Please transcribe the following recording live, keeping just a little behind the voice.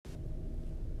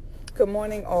Good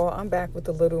morning, all. I'm back with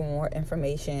a little more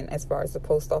information as far as the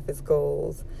post office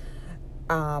goes.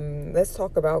 Let's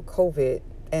talk about COVID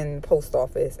and post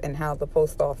office and how the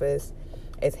post office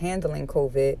is handling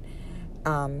COVID.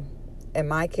 In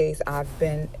my case, I've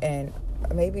been in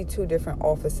maybe 2 different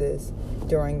offices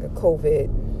during the COVID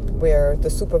where the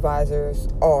supervisors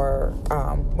are,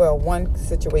 one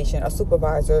situation, a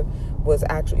supervisor was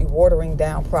actually watering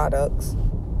down products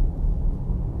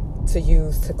to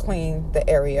use to clean the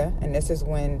area. And this is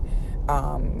when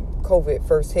COVID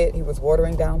first hit. He was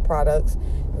watering down products,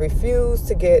 refused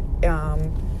to get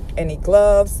any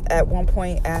gloves, at one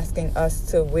point asking us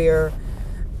to wear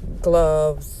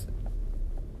gloves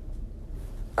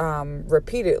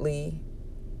repeatedly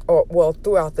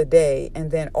throughout the day,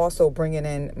 and then also bringing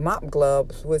in mop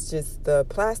gloves, which is the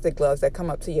plastic gloves that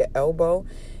come up to your elbow,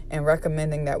 and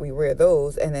recommending that we wear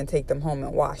those and then take them home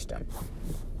and wash them.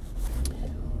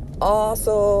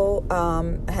 Also,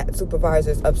 had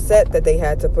supervisors upset that they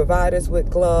had to provide us with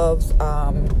gloves.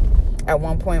 At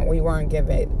one point, we weren't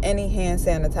given any hand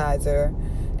sanitizer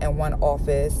in one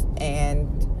office,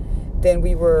 and then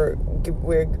we were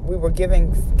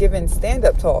given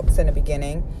stand-up talks in the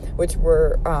beginning, which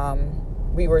were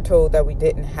we were told that we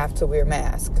didn't have to wear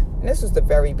masks. And this was the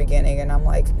very beginning, and I'm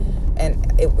like,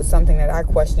 and it was something that I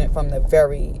questioned from the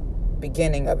very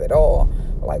beginning of it all.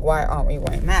 Like, why aren't we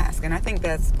wearing masks? And I think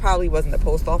that's probably wasn't the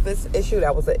post office issue.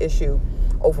 That was an issue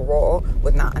overall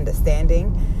with not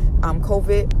understanding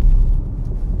COVID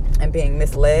and being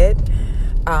misled.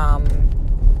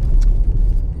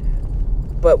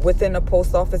 But within the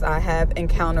post office, I have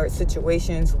encountered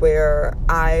situations where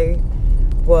I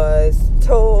was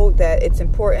told that it's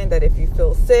important that if you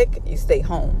feel sick, you stay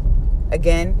home.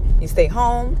 Again, you stay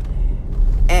home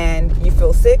and you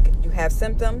feel sick, you have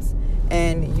symptoms,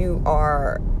 and you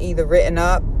are either written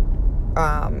up,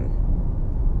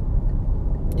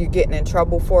 you're getting in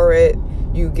trouble for it,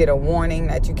 you get a warning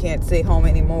that you can't stay home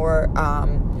anymore.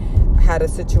 Had a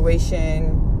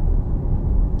situation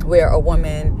where a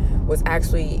woman was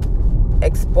actually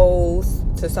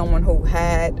exposed to someone who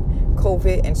had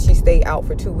COVID, and she stayed out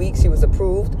for 2 weeks. She was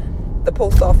approved. The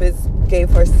post office gave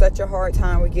her such a hard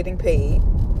time with getting paid.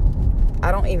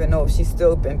 I don't even know if she's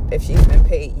been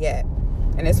paid yet.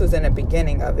 And this was in the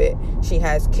beginning of it. She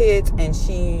has kids, and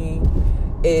she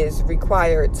is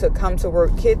required to come to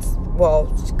work. Be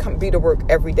to work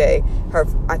every day.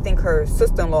 I think her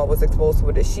sister-in-law was exposed to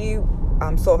it. She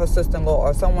saw her sister-in-law,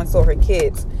 or someone saw her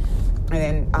kids,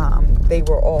 and they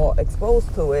were all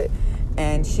exposed to it.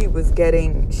 And they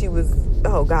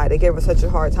gave her such a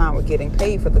hard time with getting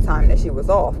paid for the time that she was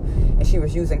off, and she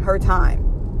was using her time.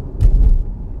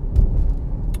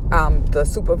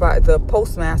 The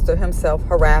postmaster himself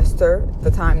harassed her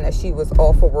the time that she was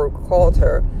off of work, called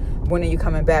her, when are you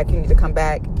coming back? You need to come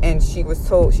back. And she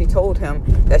told him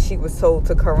that she was told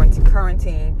to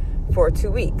quarantine for 2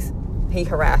 weeks. He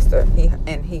harassed her. He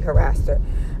harassed her.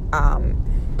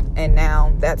 And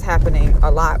now that's happening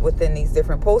a lot within these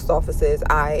different post offices.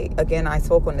 I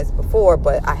spoke on this before,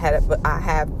 but I have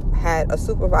had a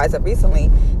supervisor recently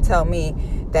tell me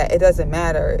that it doesn't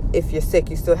matter if you're sick,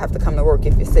 you still have to come to work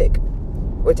if you're sick,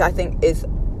 which I think is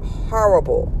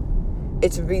horrible.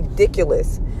 It's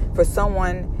ridiculous for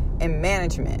someone in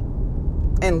management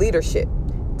and leadership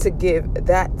to give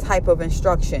that type of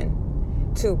instruction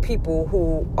to people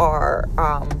who are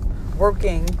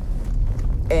working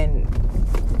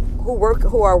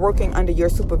under your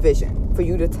supervision, for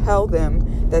you to tell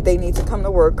them that they need to come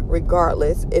to work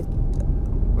regardless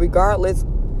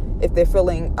if they're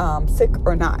feeling sick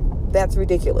or not. That's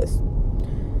ridiculous.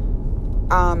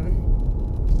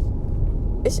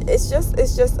 It's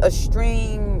just a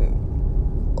stream,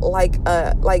 like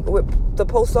with the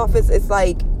post office. It's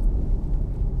like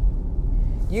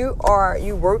you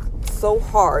work so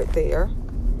hard there,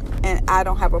 and I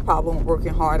don't have a problem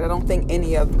working hard. I don't think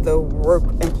any of the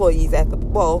employees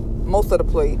most of the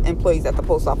employees at the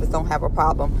post office don't have a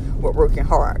problem with working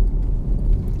hard.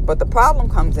 But the problem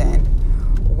comes in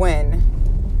when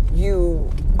you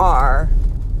work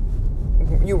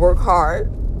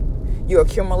hard, you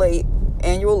accumulate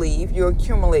annual leave, you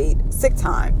accumulate sick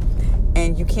time,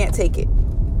 and you can't take it.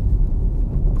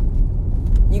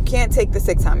 You can't take the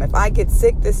sick time. If I get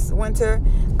sick this winter,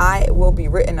 I will be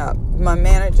written up. My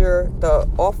manager, the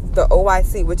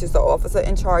OIC, which is the officer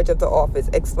in charge of the office,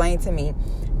 explained to me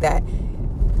that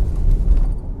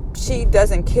she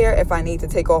doesn't care if I need to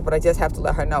take off, but I just have to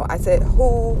let her know. I said,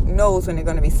 who knows when you're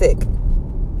going to be sick?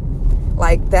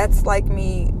 Like, that's like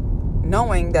me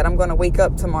knowing that I'm going to wake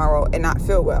up tomorrow and not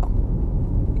feel well.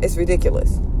 It's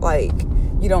ridiculous. Like,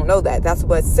 you don't know that. That's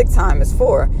what sick time is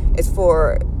for. It's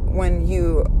for when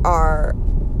you are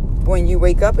when you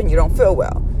wake up and you don't feel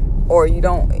well, or you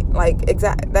don't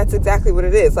that's exactly what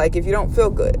it is. Like, if you don't feel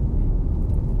good,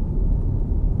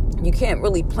 you can't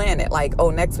really plan it. Like, oh,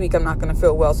 next week I'm not going to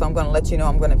feel well, so I'm going to let you know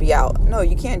I'm going to be out. No,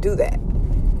 you can't do that.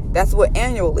 That's what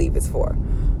annual leave is for.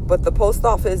 But the post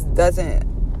office doesn't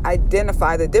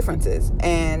identify the differences.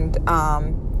 And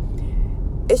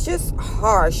it's just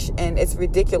harsh, and it's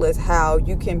ridiculous how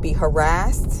you can be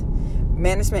harassed.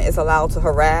 Management is allowed to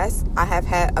harass. I have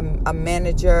had a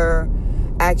manager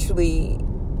actually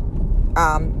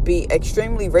be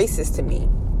extremely racist to me.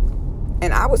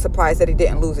 And I was surprised that he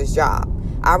didn't lose his job.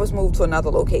 I was moved to another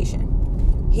location.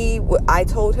 I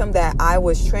told him that I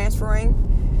was transferring.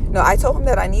 No, I told him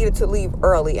that I needed to leave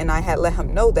early, and I had let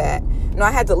him know that. No,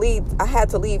 I had to leave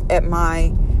at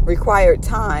my required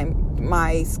time,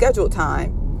 my scheduled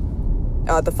time,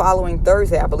 the following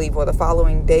Thursday, I believe, or the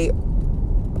following day.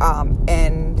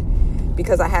 And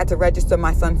because I had to register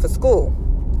my son for school.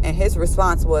 And his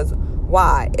response was,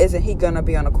 why? Isn't he going to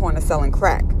be on the corner selling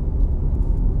crack?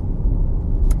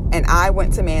 And I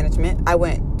went to management. I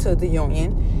went to the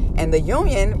union. And the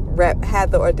union rep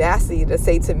had the audacity to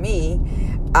say to me,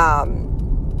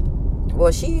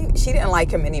 well, she didn't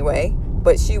like him anyway,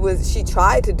 but she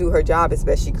tried to do her job as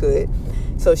best she could.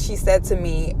 So she said to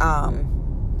me,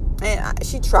 and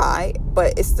she tried,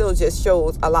 but it still just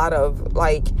shows a lot of,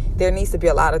 there needs to be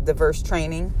a lot of diverse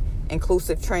training,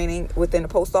 inclusive training within the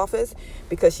post office.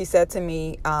 Because she said to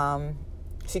me,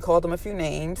 she called them a few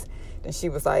names, and she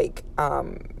was like,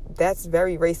 that's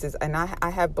very racist. And I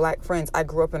have black friends. I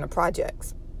grew up in the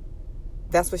projects.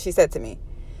 That's what she said to me.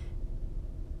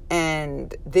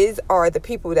 And these are the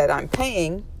people that I'm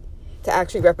paying to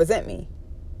actually represent me.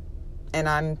 And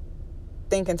I'm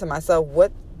thinking to myself,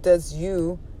 what does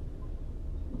you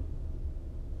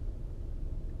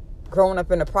growing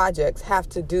up in the projects have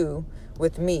to do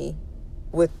with me,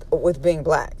 with being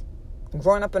black?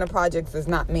 Growing up in the projects does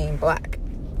not mean black.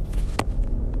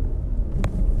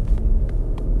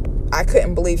 I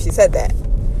couldn't believe she said that.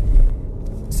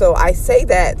 So I say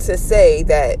that to say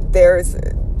that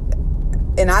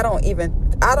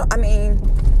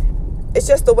it's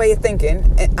just the way of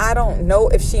thinking. And I don't know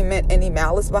if she meant any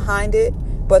malice behind it,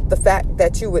 but the fact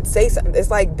that you would say something, it's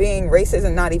like being racist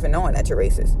and not even knowing that you're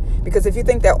racist. Because if you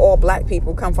think that all black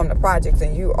people come from the projects,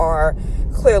 then you are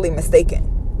clearly mistaken.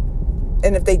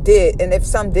 And if they did, and if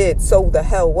some did, so the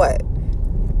hell what?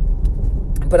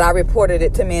 But I reported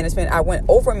it to management. I went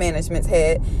over management's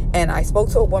head, and I spoke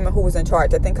to a woman who was in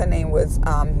charge. I think her name was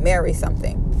Mary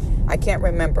something. I can't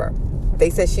remember. They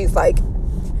said she's like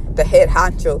the head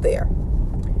honcho there.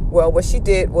 Well, what she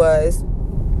did was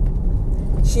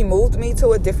she moved me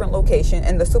to a different location,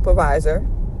 and the supervisor,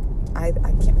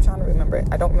 I'm trying to remember it.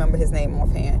 I don't remember his name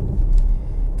offhand.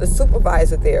 The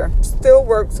supervisor there still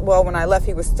works. Well, when I left,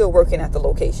 he was still working at the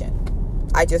location.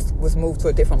 I just was moved to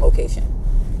a different location,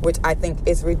 which I think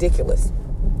is ridiculous.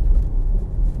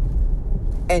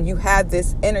 And you have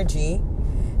this energy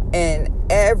in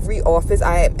every office.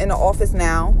 I am in an office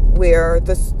now where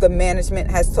the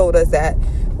management has told us that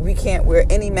we can't wear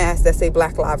any masks that say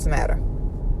Black Lives Matter.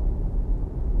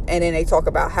 And then they talk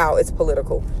about how it's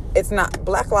political. It's not.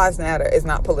 Black Lives Matter is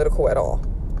not political at all.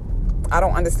 I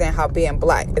don't understand how being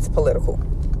black is political.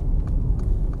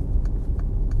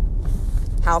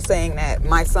 How saying that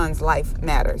my son's life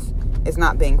matters is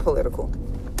not being political.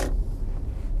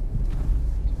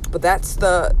 But that's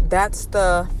the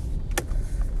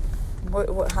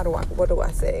what do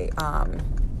I say?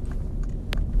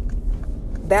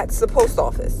 That's the post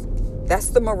office. That's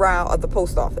the morale of the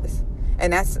post office.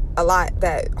 And that's a lot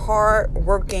that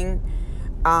hard-working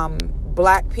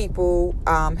black people,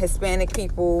 Hispanic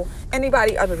people,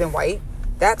 anybody other than white,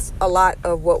 that's a lot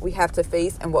of what we have to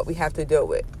face and what we have to deal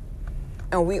with.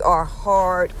 And we are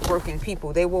hard-working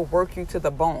people. They will work you to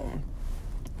the bone.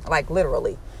 Like,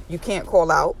 literally. You can't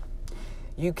call out.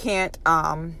 You can't,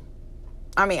 I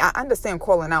understand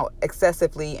calling out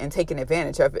excessively and taking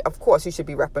advantage of it. Of course, you should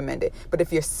be reprimanded. But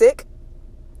if you're sick,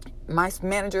 my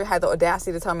manager had the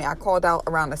audacity to tell me I called out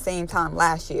around the same time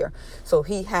last year. So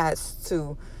he has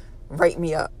to write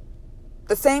me up.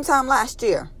 The same time last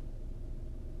year.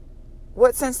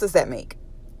 What sense does that make?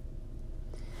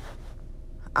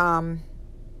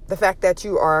 The fact that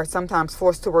you are sometimes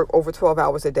forced to work over 12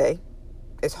 hours a day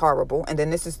is horrible. And then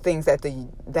this is things that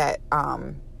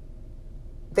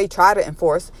they try to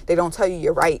enforce. They don't tell you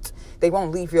your rights. They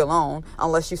won't leave you alone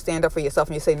unless you stand up for yourself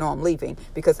and you say, no, I'm leaving.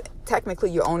 Because technically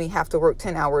you only have to work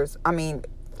 10 hours.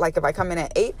 Like if I come in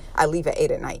at 8, I leave at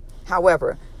 8 at night.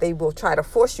 However, they will try to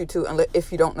force you to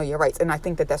if you don't know your rights. And I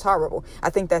think that that's horrible. I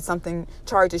think that's something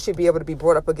charges should be able to be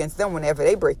brought up against them whenever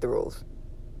they break the rules.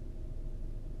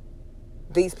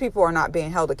 These people are not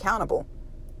being held accountable.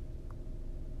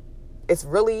 It's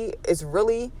really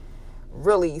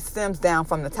stems down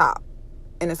from the top.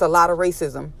 And it's a lot of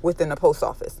racism within the post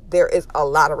office. There is a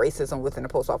lot of racism within the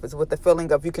post office, with the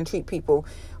feeling of you can treat people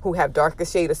who have darker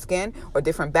shade of skin or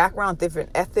different backgrounds, different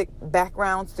ethnic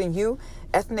backgrounds than you,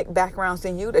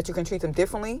 that you can treat them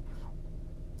differently.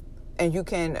 And you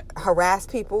can harass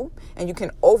people, and you can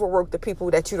overwork the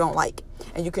people that you don't like.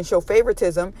 And you can show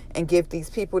favoritism and give these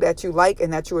people that you like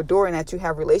and that you adore and that you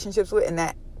have relationships with and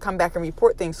that come back and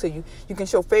report things to you. You can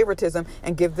show favoritism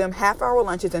and give them half-hour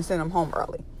lunches and send them home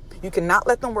early. You cannot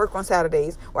let them work on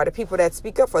Saturdays, while the people that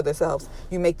speak up for themselves,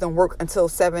 you make them work until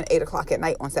 7, 8 o'clock at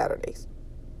night on Saturdays.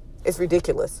 It's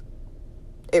ridiculous.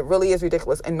 It really is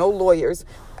ridiculous. And no lawyers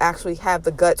actually have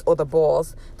the guts or the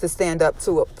balls to stand up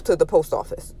to the post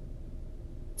office.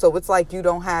 So it's like you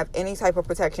don't have any type of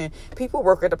protection. People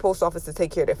work at the post office to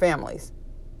take care of their families.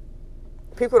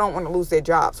 People don't want to lose their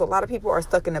jobs. So a lot of people are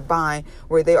stuck in a bind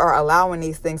where they are allowing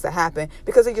these things to happen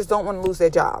because they just don't want to lose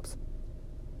their jobs.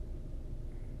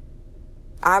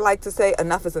 I like to say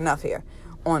enough is enough here,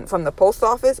 from the post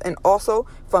office and also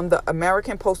from the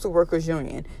American Postal Workers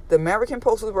Union. The American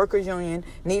Postal Workers Union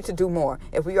need to do more.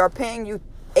 If we are paying you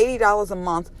 $80 a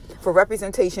month for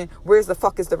representation, where's the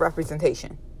fuck is the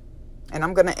representation? And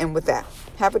I'm going to end with that.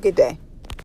 Have a good day.